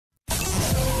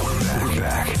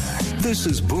This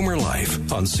is Boomer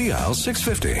Life on CL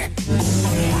 650.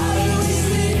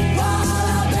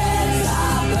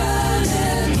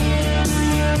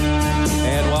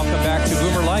 And welcome back to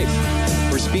Boomer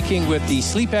Life. We're speaking with the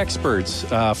sleep experts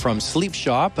from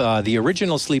SleepShop. The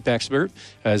original sleep expert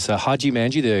is Haji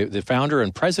Manji, the founder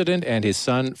and president, and his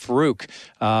son, Farouk.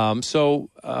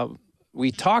 We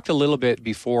talked a little bit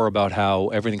before about how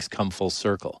everything's come full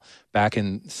circle. Back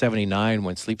in '79,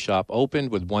 when SleepShop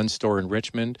opened with one store in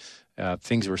Richmond,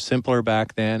 things were simpler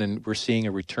back then, and we're seeing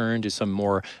a return to some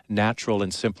more natural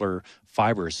and simpler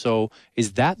fibers. So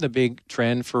is that the big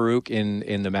trend, Farouk,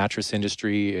 in the mattress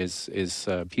industry, is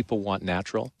people want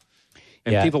natural?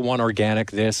 And people want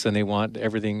organic this, and they want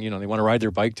everything, they want to ride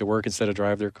their bike to work instead of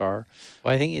drive their car?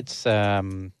 Well, I think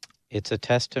it's a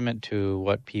testament to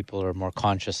what people are more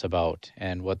conscious about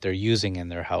and what they're using in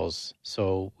their house.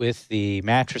 So with the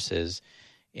mattresses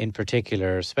in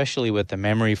particular, especially with the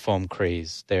memory foam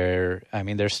craze, they're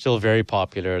still very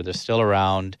popular. They're still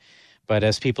around. But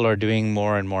as people are doing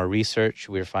more and more research,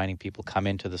 we're finding people come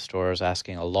into the stores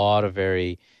asking a lot of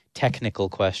very technical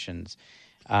questions.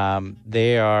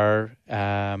 They are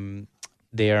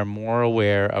more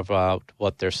aware about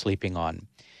what they're sleeping on.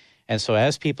 And so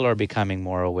as people are becoming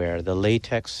more aware, the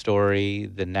latex story,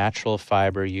 the natural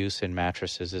fiber use in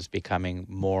mattresses is becoming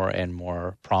more and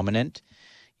more prominent.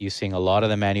 You're seeing a lot of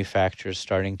the manufacturers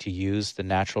starting to use the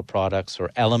natural products or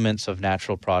elements of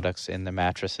natural products in the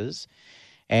mattresses.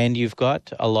 And you've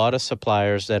got a lot of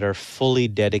suppliers that are fully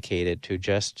dedicated to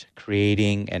just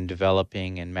creating and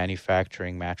developing and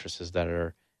manufacturing mattresses that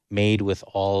are made with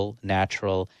all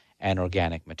natural and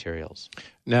organic materials.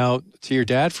 Now, to your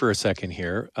dad for a second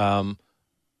here,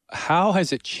 how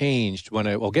has it changed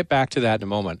we'll get back to that in a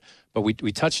moment, but we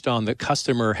touched on the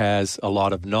customer has a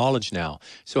lot of knowledge now.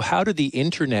 So how did the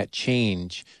internet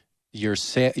change how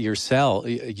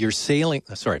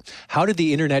did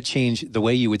the internet change the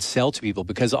way you would sell to people?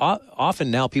 Because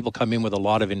often now people come in with a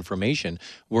lot of information,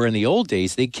 where in the old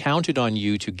days, they counted on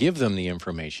you to give them the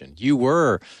information. You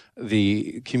were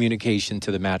the communication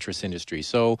to the mattress industry.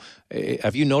 So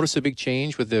have you noticed a big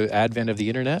change with the advent of the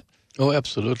internet? Oh,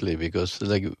 absolutely. Because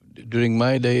during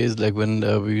my days, when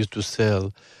we used to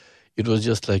sell, it was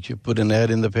just like you put an ad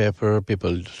in the paper,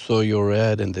 people saw your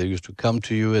ad, and they used to come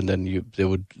to you, and then they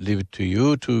would leave it to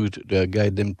you to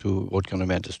guide them to what kind of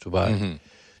mattress to buy. Mm-hmm.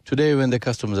 Today, when the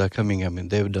customers are coming,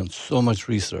 they've done so much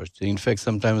research. In fact,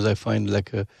 sometimes I find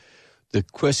the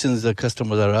questions the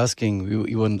customers are asking,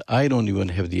 I don't even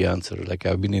have the answer.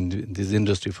 I've been in this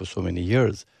industry for so many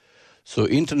years. So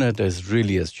internet has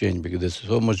changed because there's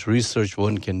so much research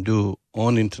one can do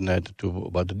on internet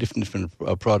about the different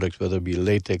products, whether it be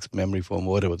latex, memory foam,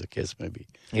 whatever the case may be.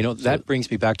 That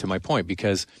brings me back to my point,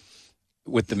 because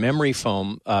with the memory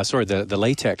foam, the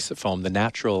latex foam, the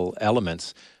natural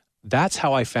elements, that's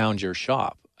how I found your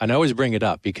shop. And I always bring it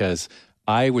up because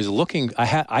I was looking,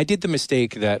 I did the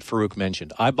mistake that Farouk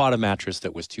mentioned. I bought a mattress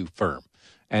that was too firm.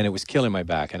 And it was killing my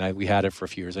back, and we had it for a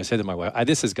few years. I said to my wife,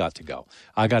 this has got to go.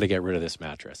 I got to get rid of this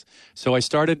mattress. So I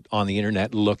started on the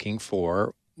internet looking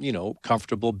for,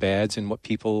 comfortable beds and what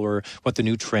the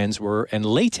new trends were, and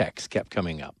latex kept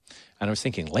coming up. And I was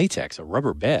thinking, latex, a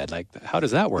rubber bed, how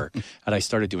does that work? And I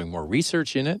started doing more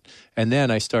research in it. And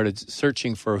then I started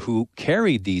searching for who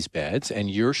carried these beds, and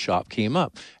your shop came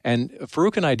up. And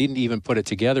Farouk and I didn't even put it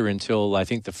together until I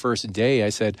think the first day. I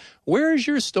said, "Where is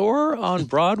your store on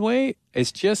Broadway?"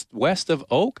 "It's just west of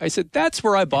Oak." I said, "That's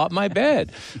where I bought my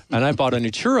bed." And I bought a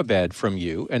Natura bed from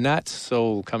you. And that's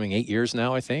coming 8 years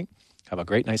now, I think. Have a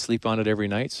great night's sleep on it every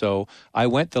night. So I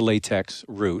went the latex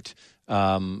route.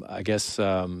 I guess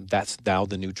that's now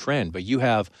the new trend. But you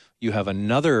have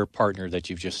another partner that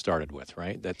you've just started with,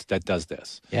 right? That does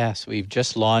this. Yes, we've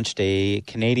just launched a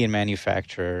Canadian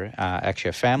manufacturer, actually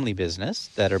a family business,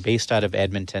 that are based out of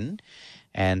Edmonton,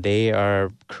 and they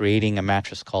are creating a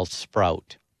mattress called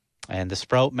Sprout. And the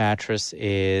Sprout mattress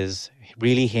is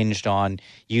really hinged on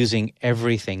using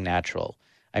everything natural.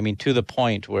 To the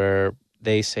point where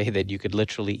they say that you could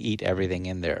literally eat everything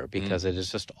in there because it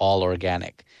is just all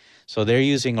organic. So they're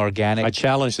using organic. I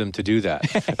challenge them to do that.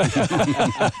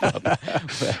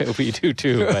 We do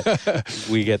too, but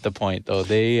we get the point though.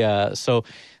 So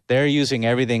they're using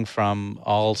everything from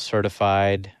all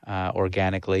certified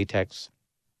organic latex,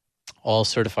 all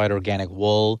certified organic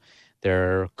wool.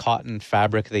 Their cotton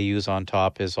fabric they use on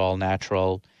top is all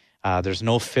natural. There's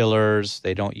no fillers.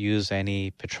 They don't use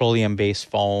any petroleum-based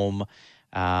foam.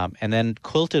 And then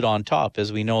quilted on top,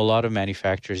 as we know, a lot of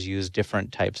manufacturers use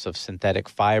different types of synthetic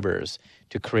fibers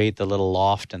to create the little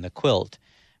loft in the quilt.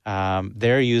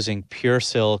 They're using pure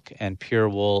silk and pure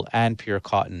wool and pure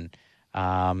cotton.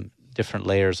 different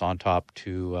layers on top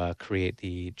to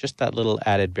create just that little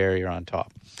added barrier on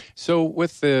top. So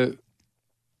with the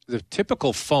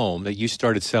typical foam that you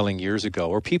started selling years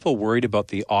ago, are people worried about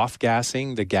the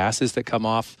off-gassing, the gases that come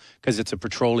off because it's a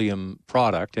petroleum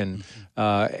product? And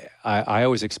I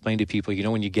always explain to people,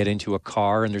 when you get into a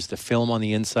car and there's the film on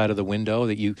the inside of the window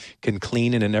that you can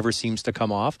clean and it never seems to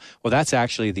come off. Well, that's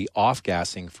actually the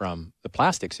off-gassing from the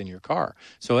plastics in your car.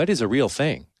 So it is a real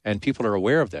thing. And people are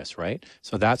aware of this, right?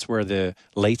 So that's where the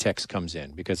latex comes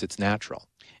in because it's natural.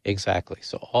 Exactly.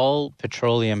 So all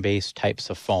petroleum-based types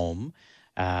of foam,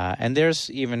 and there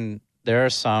are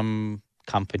some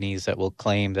companies that will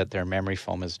claim that their memory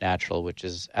foam is natural, which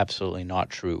is absolutely not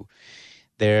true.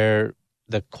 The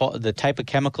type of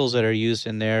chemicals that are used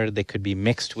in there, they could be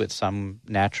mixed with some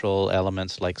natural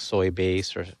elements like soy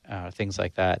base or things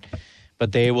like that,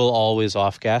 but they will always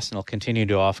off-gas and they'll continue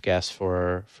to off-gas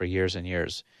for years and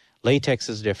years. Latex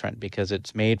is different because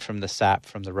it's made from the sap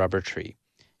from the rubber tree,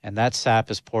 and that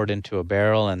sap is poured into a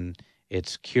barrel and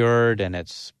it's cured and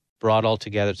it's brought all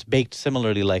together. It's baked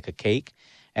similarly like a cake,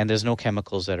 and there's no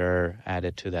chemicals that are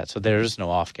added to that. So there is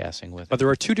no off-gassing with it. But there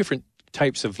are two different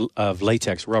types of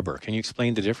latex rubber. Can you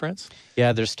explain the difference?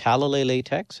 Yeah, there's Talalay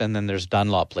latex and then there's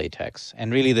Dunlop latex.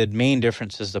 And really the main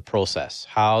difference is the process,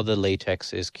 how the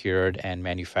latex is cured and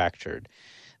manufactured.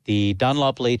 The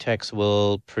Dunlop latex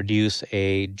will produce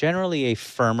generally a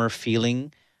firmer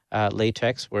feeling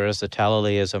latex, whereas the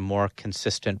Talalay is a more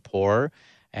consistent pour.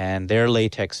 And their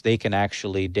latex, they can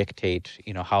actually dictate,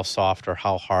 how soft or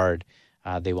how hard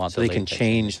they want the latex. So they can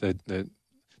change the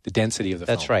density of the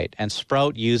foam. That's right. And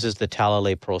Sprout uses the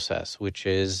Talalay process, which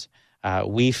is,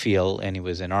 we feel,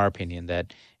 anyways, in our opinion,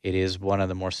 that it is one of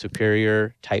the more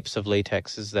superior types of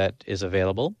latexes that is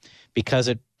available because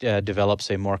it develops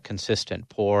a more consistent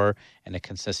pour and a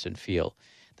consistent feel.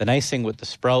 The nice thing with the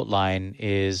Sprout line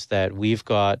is that we've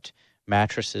got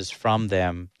mattresses from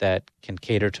them that can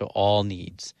cater to all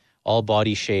needs, all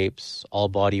body shapes, all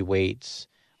body weights,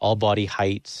 all body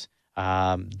heights.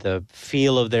 The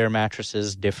feel of their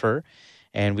mattresses differ,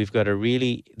 and we've got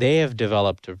they have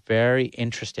developed a very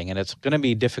interesting, and it's going to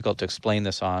be difficult to explain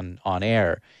this on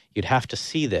air. You'd have to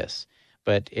see this,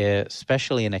 but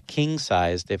especially in a king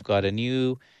size, they've got a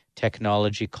new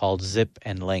technology called Zip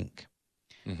and Link.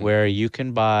 Mm-hmm. Where you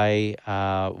can buy,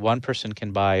 one person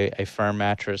can buy a firm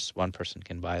mattress, one person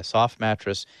can buy a soft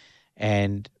mattress,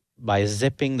 and by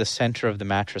zipping the center of the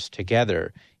mattress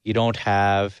together, you don't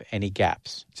have any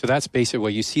gaps. So that's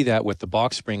basically, you see that with the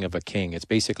box spring of a king. It's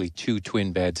basically two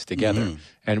twin beds together.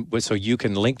 Mm-hmm. And so you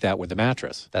can link that with the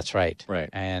mattress. That's right. Right.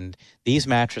 And these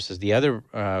mattresses, the other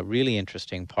really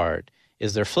interesting part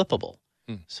is they're flippable.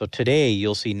 So today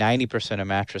you'll see 90% of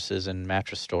mattresses in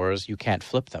mattress stores, you can't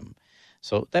flip them.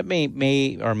 So that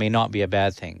may or may not be a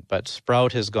bad thing, but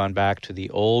Sprout has gone back to the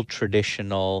old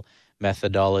traditional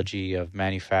methodology of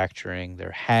manufacturing. They're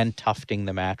hand tufting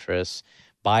the mattress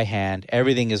by hand.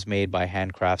 Everything is made by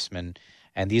hand craftsmen,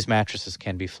 and these mattresses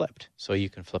can be flipped, so you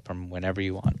can flip them whenever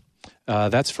you want.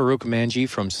 That's Farouk Manji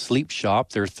from SleepShop.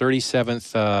 Their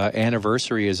 37th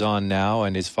anniversary is on now,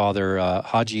 and his father,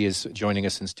 Haji, is joining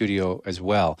us in studio as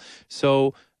well.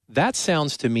 So that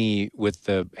sounds to me, with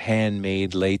the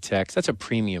handmade latex, that's a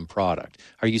premium product.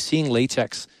 Are you seeing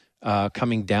latex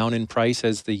coming down in price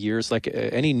as the years, like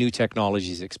any new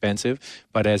technology is expensive,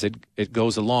 but as it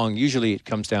goes along, usually it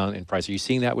comes down in price. Are you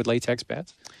seeing that with latex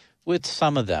beds? With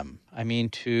some of them. I mean,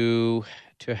 to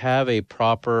have a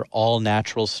proper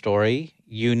all-natural story,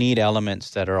 you need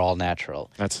elements that are all natural.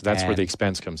 That's where the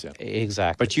expense comes in.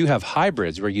 Exactly. But you have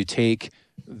hybrids where you take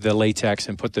the latex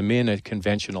and put them in a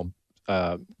conventional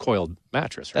coiled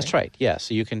mattress, right? That's right, yeah.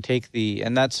 So you can take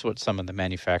and that's what some of the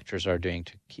manufacturers are doing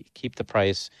to keep the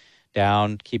price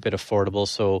down, keep it affordable.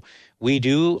 So we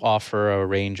do offer a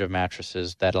range of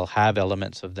mattresses that'll have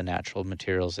elements of the natural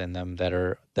materials in them that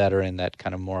are in that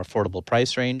kind of more affordable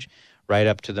price range, right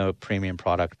up to the premium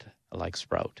product like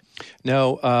Sprout.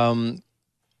 Now,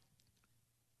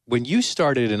 when you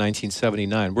started in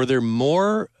 1979, were there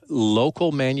more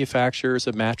local manufacturers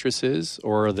of mattresses,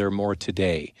 or are there more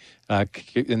today?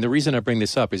 And the reason I bring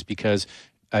this up is because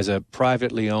as a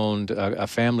privately owned, a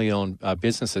family-owned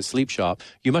business at SleepShop,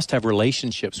 you must have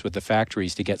relationships with the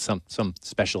factories to get some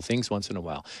special things once in a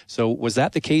while. So was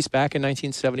that the case back in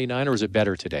 1979, or is it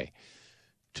better today?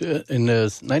 In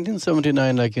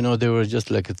 1979, there were just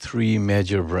three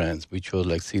major brands, which were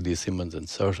like CD, Simmons, and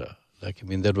Serta.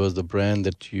 That was the brand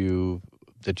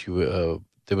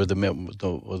they were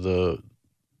the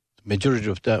majority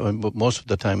of time, most of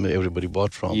the time everybody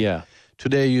bought from. Yeah.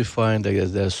 today you find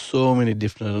that there's so many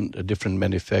different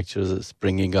manufacturers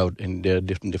springing out in their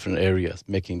different areas,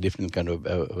 making different kind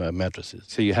of mattresses.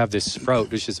 So you have this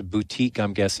Sprout, which is a boutique,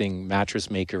 I'm guessing,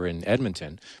 mattress maker in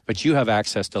Edmonton, but you have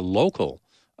access to local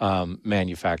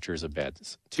manufacturers of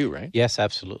beds too, right? Yes,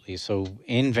 absolutely. So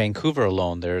in Vancouver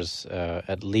alone, there's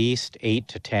at least 8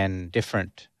 to 10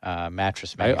 different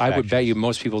mattress manufacturers. I would bet you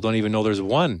most people don't even know there's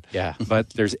one. Yeah. But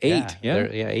there's 8. Yeah,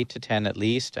 8 to 10 at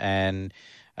least. And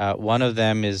one of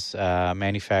them is a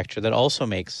manufacturer that also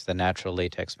makes the natural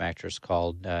latex mattress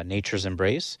called Nature's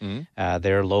Embrace.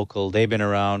 They're local. They've been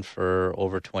around for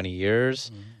over 20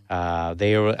 years.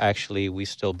 They are actually, we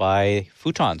still buy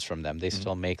futons from them. They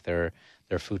still make their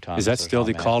futons. Is that still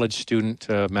the college student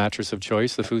mattress of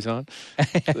choice, the futon?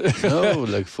 No,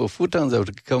 like for futons, I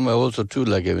would come also too.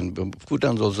 Like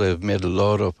futons also have made a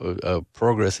lot of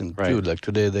progress in too. Like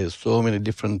today, there's so many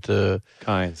different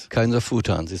kinds of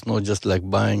futons. It's not just like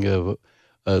buying a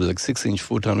like 6-inch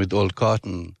futon with all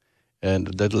cotton, and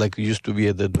that like used to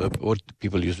be what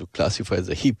people used to classify as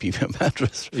a hippie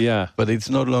mattress. Yeah, but it's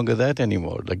no longer that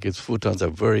anymore. Like its futons are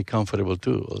very comfortable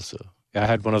too. Also. Yeah, I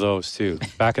had one of those too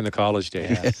back in the college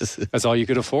days. Yes. That's all you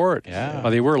could afford. Yeah. Well,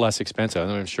 they were less expensive.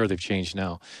 I'm sure they've changed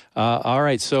now. All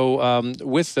right. So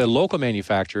with the local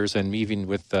manufacturers and even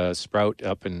with Sprout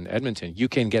up in Edmonton, you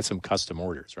can get some custom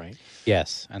orders, right?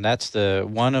 Yes, and that's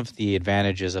one of the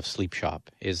advantages of SleepShop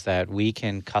is that we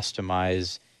can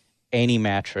customize any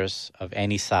mattress of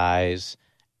any size,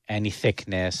 any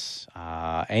thickness,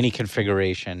 any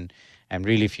configuration. And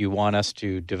really, if you want us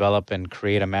to develop and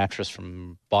create a mattress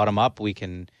from bottom up, we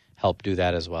can help do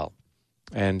that as well.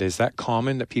 And is that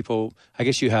common that people, I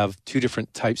guess you have 2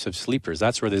 different types of sleepers.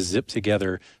 That's where the zip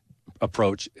together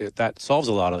approach, that solves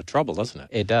a lot of the trouble, doesn't it?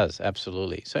 It does,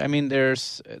 absolutely. So, I mean,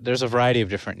 there's a variety of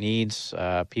different needs.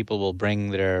 People will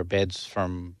bring their beds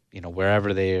from,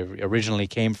 wherever they originally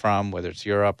came from, whether it's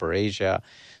Europe or Asia.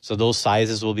 So those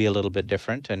sizes will be a little bit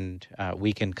different, and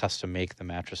we can custom make the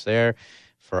mattress there.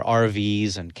 For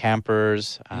RVs and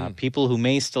campers, people who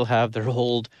may still have their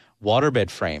old waterbed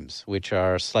frames, which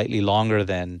are slightly longer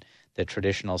than the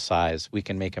traditional size, we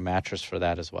can make a mattress for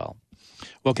that as well.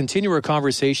 Well, continue our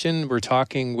conversation. We're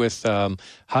talking with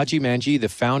Haji Manji, the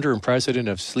founder and president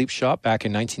of SleepShop back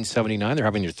in 1979. They're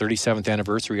having their 37th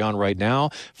anniversary on right now.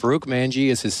 Farooq Manji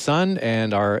is his son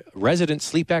and our resident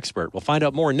sleep expert. We'll find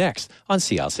out more next on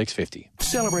CL 650.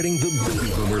 Celebrating the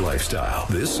baby boomer lifestyle.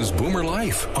 This is Boomer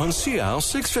Life on CL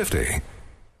 650.